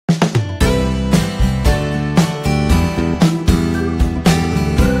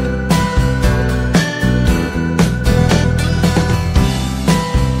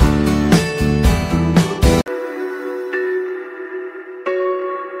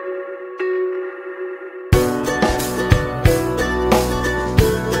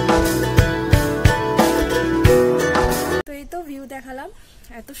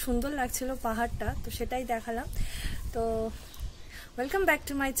এত সুন্দর লাগছিল পাহাড়টা, তো সেটাই দেখালাম। তো welcome back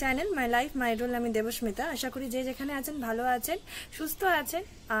to my channel my life my role. আমি দেবস্মিতা। আশা করি যে যেখানে আছেন ভালো আছেন, সুস্থ আছেন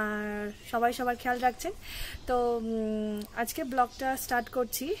আর সবাই সবার খেয়াল রাখছেন। তো আজকে ব্লগটা স্টার্ট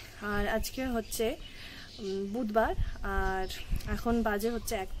করছি। আর আজকে হচ্ছে বুধবার আর এখন বাজে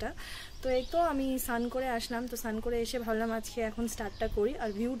হচ্ছে 1টা। তো এই তো আমি স্নান করে আসলাম। তো স্নান করে এসে ভাবলাম আজকে এখন স্টার্টটা করি। আর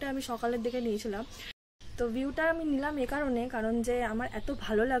ভিউটা আমি সকালের দিকে নিয়েছিলাম। তো ভিউটা আমি নিলাম এ কারণ যে আমার এত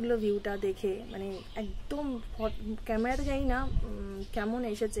ভালো লাগলো ভিউটা দেখে, মানে একদম ক্যামেরাতে জানি না কেমন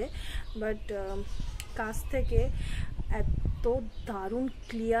এসেছে, বাট কাছ থেকে এত দারুণ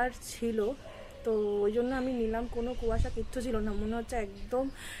ক্লিয়ার ছিল। তো ওই জন্য আমি নিলাম, কোনো কুয়াশা কিচ্ছু ছিল না, মনে হচ্ছে একদম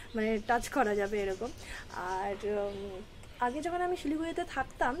মানে টাচ করা যাবে এরকম। আর আগে যখন আমি শিলিগুড়িতে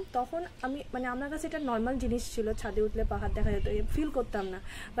থাকতাম তখন আমি মানে আমার কাছে এটা নর্মাল জিনিস ছিল, ছাদে উঠলে পাহাড় দেখা যেত, ফিল করতাম না।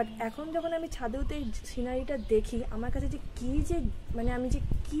 বাট এখন যখন আমি ছাদে উঠে এই সিনারিটা দেখি, আমার কাছে যে কী যে মানে আমি যে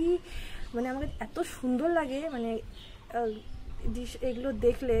কী মানে আমাকে এত সুন্দর লাগে, মানে এগুলো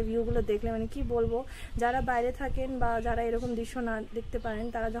দেখলে, ভিউগুলো দেখলে মানে কি বলবো। যারা বাইরে থাকেন বা যারা এরকম দৃশ্য না দেখতে পারেন,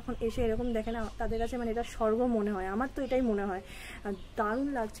 তারা যখন এসে এরকম দেখেন তাদের কাছে মানে এটা স্বর্গ মনে হয়। আমার তো এটাই মনে হয়। আর দারুণ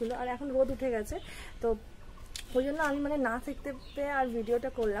লাগছিল। আর এখন রোদ উঠে গেছে, তো ওই জন্য আমি মানে না দেখতে পেয়ে আর ভিডিওটা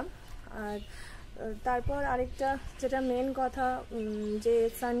করলাম। আর তারপর আরেকটা যেটা মেন কথা, যে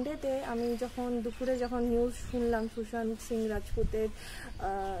সানডেতে আমি যখন দুপুরে যখন নিউজ শুনলাম সুশান্ত সিং রাজপুতের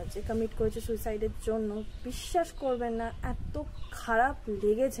যে কমিট করেছে সুইসাইডের জন্য, বিশ্বাস করবেন না এত খারাপ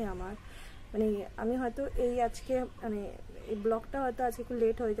লেগেছে আমার। মানে আমি হয়তো এই আজকে মানে এই ব্লগটা হয়তো আজকে একটু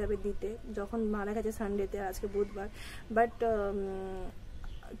লেট হয়ে যাবে দিতে, যখন মারা গেছে সানডেতে, আজকে বুধবার। বাট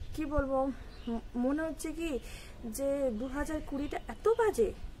কি বলবো, মনে হচ্ছে কি যে 2020টা এত বাজে।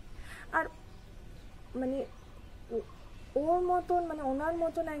 আর মানে ওর মতন মানে ওনার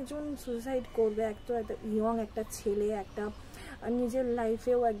মতন একজন সুইসাইড করবে, একটা ইয়ং একটা ছেলে, একটা নিজের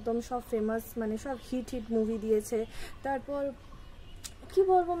লাইফেও একদম সব ফেমাস মানে সব হিট মুভি দিয়েছে। তারপর কি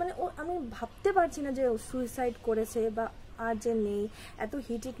বলবো, মানে ও আমি ভাবতে পারছি না যে ও সুইসাইড করেছে বা আর যে নেই। এত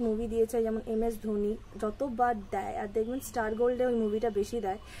হিট মুভি দিয়েছে, যেমন MS ধোনি যতবার দেয়, আর দেখবেন স্টার গোল্ডে ওই মুভিটা বেশি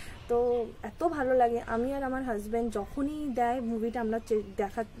দেয়। তো এত ভালো লাগে, আমি আর আমার হাজব্যান্ড যখনই দেয় মুভিটা আমরা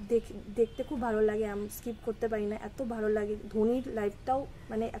দেখতে খুব ভালো লাগে, আমি স্কিপ করতে পারি না, এত ভালো লাগে। ধোনির লাইফটাও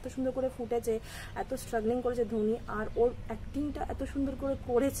মানে এত সুন্দর করে ফুটেছে, এত স্ট্রাগলিং করেছে ধোনি, আর ওর অ্যাক্টিংটা এত সুন্দর করে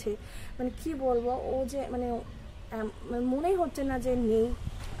করেছে, মানে কি বলবো। ও যে মানে মনেই হচ্ছে না যে নেই।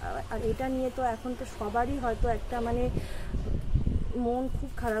 আর এটা নিয়ে তো এখন তো সবারই হয়তো একটা মানে মন খুব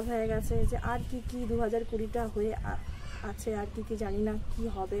খারাপ হয়ে গেছে যে আর কি 2020টা হয়ে আছে, আর কি জানি না কি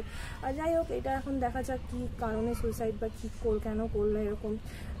হবে। আর যাই হোক, এটা এখন দেখা যাক কি কারণে সুইসাইড বা কী কেন করলো এরকম।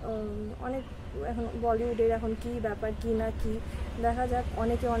 অনেক এখন বলিউডের এখন কি ব্যাপার কি না কি দেখা যাক।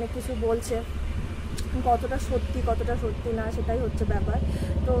 অনেকে অনেক কিছু বলছে, কতটা সত্যি না সেটাই হচ্ছে ব্যাপার।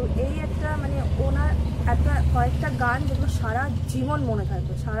 তো এই একটা মানে ওনার একটা কয়েকটা গান যেগুলো সারা জীবন মনে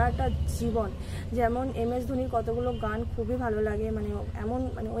থাকবে, সারাটা জীবন। যেমন MS ধোনির কতগুলো গান খুবই ভালো লাগে, মানে এমন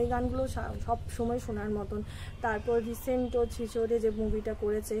মানে ওই গানগুলো সব সময় শোনার মতন। তারপর রিসেন্ট ও ছিচড়ে যে মুভিটা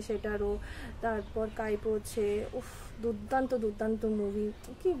করেছে সেটারও, তারপর কাইপোছে, উফ দুর্দান্ত মুভি।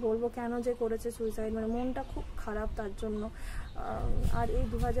 কি বলবো কেন যে করেছে সুইসাইড, মানে মনটা খুব খারাপ তার জন্য। আর এই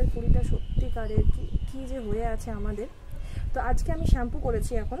 2020টা সত্যিকারের কি যে হয়ে আছে আমাদের। তো আজকে আমি শ্যাম্পু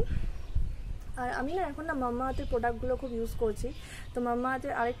করেছি এখন। আর আমি না এখন না মাম্মা আর্থের প্রোডাক্টগুলো খুব ইউজ করছি। তো মাম্মা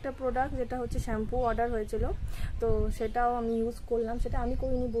আর্থের আরেকটা প্রোডাক্ট যেটা হচ্ছে শ্যাম্পু অর্ডার হয়েছিল, তো সেটাও আমি ইউজ করলাম। সেটা আমি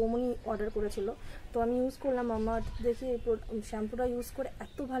করিনি, বৌমনি অর্ডার করেছিল। তো আমি ইউজ করলাম মাম্মা আর্থ, দেখি এই শ্যাম্পুটা ইউজ করে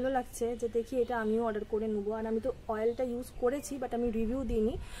এত ভালো লাগছে যে দেখি এটা আমিও অর্ডার করে নেবো। আর আমি তো অয়েলটা ইউজ করেছি, বাট আমি রিভিউ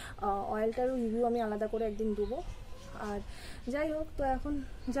দিইনি। অয়েলটারও রিভিউ আমি আলাদা করে একদিন দেবো। আর যাই হোক, তো এখন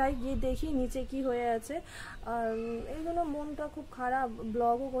যাই গিয়ে দেখি নিচে কি হয়ে আছে। আর এই জন্য মনটা খুব খারাপ,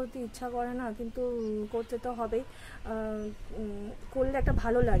 ব্লগও করতে ইচ্ছা করে না, কিন্তু করতে তো হবেই। করলে একটা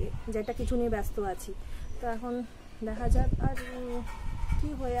ভালো লাগে যে একটা কিছু নিয়ে ব্যস্ত আছি। তো এখন দেখা যাক আর কি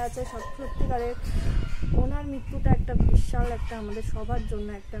হয়ে আছে। সত্যিকারের ওনার মৃত্যুটা একটা বিশাল একটা আমাদের সবার জন্য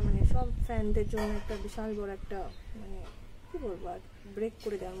একটা মানে সব ফ্যানদের জন্য একটা বিশাল বড় একটা মানে কী বলবো আর ব্রেক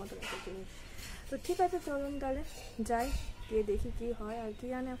করে দেওয়ার মতো একটা জিনিস। তো ঠিক আছে, চলুন তাহলে যাই, গিয়ে দেখি কি হয়। আর কি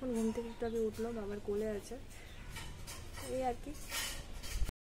জানে, এখন ঘুম থেকে একটু আগে উঠলো, বাবার কোলে আছে, এই আর কি।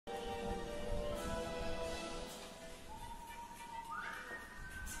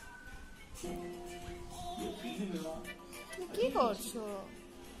 কি করছো?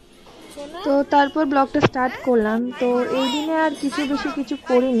 তো তারপর ব্লগটা স্টার্ট করলাম। তো এই দিনে আর বেশি কিছু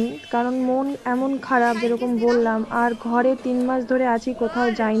করিনি, কারণ মন এমন খারাপ যেরকম বললাম, আর ঘরে 3 মাস ধরে আছি, কোথাও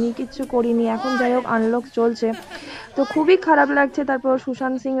যাইনি, কিচ্ছু করিনি। এখন যাই হোক আনলক চলছে, তো খুবই খারাপ লাগছে। তারপর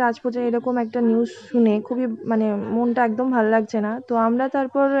সুশান্ত সিং রাজপুতের এরকম একটা নিউজ শুনে খুবই মানে মনটা একদম ভালো লাগছে না। তো আমরা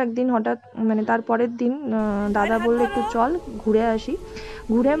তারপর একদিন হঠাৎ মানে তার পরের দিন দাদা বললো একটু চল ঘুরে আসি,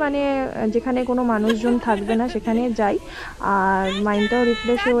 ঘুরে মানে যেখানে কোনো মানুষজন থাকবে না সেখানে যাই, আর মাইন্ডটাও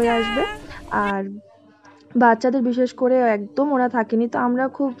রিফ্রেশ হয়ে আসবে। আর বাচ্চাদের বিশেষ করে একদম ওরা থাকেনি, তো আমরা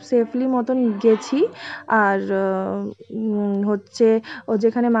খুব সেফলি মতন গেছি। আর হচ্ছে ও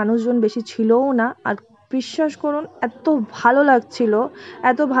যেখানে মানুষজন বেশি ছিলও না, আর বিশ্বাস করুন এত ভালো লাগছিল,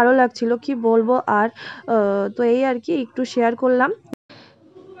 এত ভালো লাগছিল কি বলবো। আর তো এই আর কি একটু শেয়ার করলাম।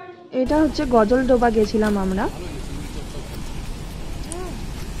 এটা হচ্ছে গজলডোবা গেছিলাম আমরা।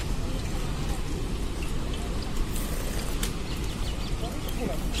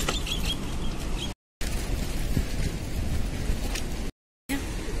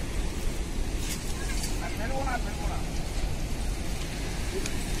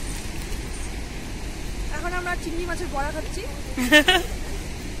 এখন আমরা চিংড়ি মাছের বড়া খাচ্ছি।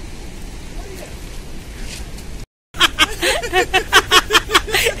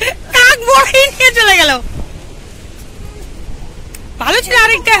 কাক বড়াই নিয়ে চলে গেল, ভালো ছিল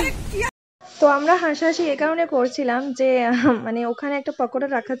আরেকটা। তো আমরা হাসাহাসি এ কারণে করছিলাম যে মানে ওখানে একটা পকোড়া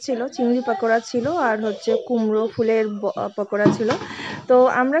রাখা ছিল, চিংড়ি পকোড়া ছিল, আর হচ্ছে কুমড়ো ফুলের পকোড়া ছিল। তো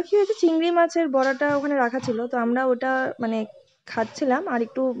আমরা কি হয়েছে, চিংড়ি মাছের বড়াটা ওখানে রাখা ছিল, তো আমরা ওটা মানে খাচ্ছিলাম, আর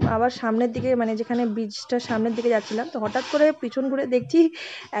একটু আবার সামনের দিকে মানে যেখানে বীজটা সামনের দিকে যাচ্ছিলাম, তো হঠাৎ করে পিছন ঘুরে দেখছি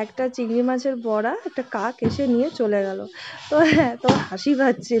একটা চিংড়ি মাছের বড়া একটা কাক এসে নিয়ে চলে গেল। তো হ্যাঁ, তো হাসি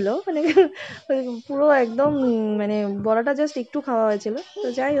পাচ্ছিল মানে পুরো একদম মানে বড়াটা জাস্ট একটু খাওয়া হয়েছিল। তো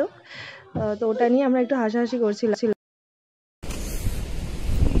যাই হোক, তো ওটা নিয়ে আমরা একটু হাসাহাসি করছিলাম।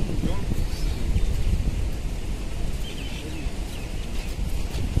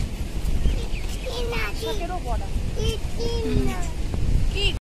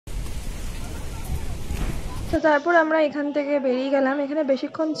 তো তারপর আমরা এখান থেকে বেরিয়ে গেলাম। এখানে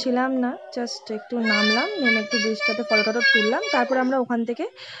বেশিক্ষণ ছিলাম না, জাস্ট একটু নামলাম, নেমে একটু ব্রিজটাতে ফটো টটো তুললাম, তারপর আমরা ওখান থেকে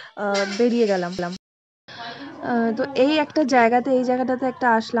বেরিয়ে গেলাম। তো এই একটা জায়গাতে, এই জায়গাটাতে একটা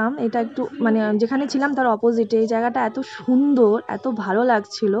আসলাম, এটা একটু মানে যেখানে ছিলাম তার অপোজিটে। এই জায়গাটা এত সুন্দর, এত ভালো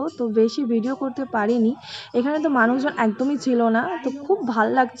লাগছিল, তো বেশি ভিডিও করতে পারিনি। এখানে তো মানুষজন একদমই ছিল না, তো খুব ভাল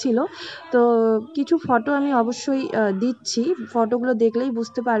লাগছিল। তো কিছু ফটো আমি অবশ্যই দিচ্ছি, ফটোগুলো দেখলেই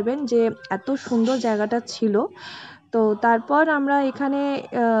বুঝতে পারবেন যে এত সুন্দর জায়গাটা ছিল। তো তারপর আমরা এখানে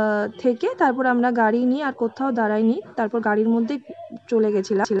থেকে তারপর আমরা গাড়ি নিয়ে আর কোথাও দাঁড়াইনি, তারপর গাড়ির মধ্যে চলে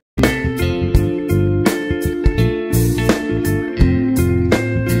গেছিলাম।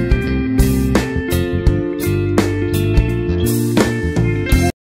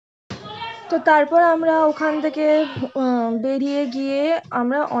 তো তারপর আমরা ওখান থেকে বেরিয়ে গিয়ে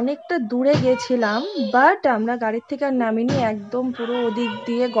আমরা অনেকটা দূরে গেছিলাম, বাট আমরা গাড়ির থেকে আর নামিনি, একদম পুরো ওদিক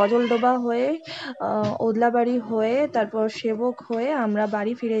দিয়ে গজলডোবা হয়ে ওদলাবাড়ি হয়ে তারপর সেবক হয়ে আমরা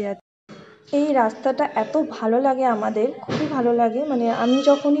বাড়ি ফিরে যাচ্ছি। এই রাস্তাটা এত ভালো লাগে আমাদের, খুবই ভালো লাগে। মানে আমি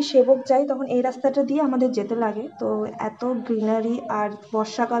যখনই সেবক যাই তখন এই রাস্তাটা দিয়ে আমাদের যেতে লাগে। তো এত গ্রিনারি, আর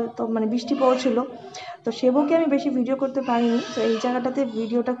বর্ষাকাল তো মানে বৃষ্টি পড়ছিল, তো সেবকে আমি বেশি ভিডিও করতে পারিনি, তো এই জায়গাটাতে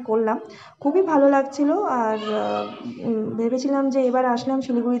ভিডিওটা করলাম। খুবই ভালো লাগছিল। আর ভেবেছিলাম যে এবার আসলাম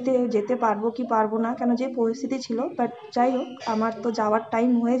শিলিগুড়িতে যেতে পারবো কি পারবো না, কেন যে পরিস্থিতি ছিল, বাট যাই হোক আমার তো যাওয়ার টাইম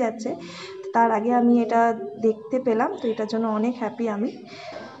হয়ে যাচ্ছে, তার আগে আমি এটা দেখতে পেলাম, তো এটার জন্য অনেক হ্যাপি আমি।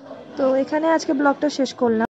 তো এখানে আজকে ব্লগটা শেষ করলাম।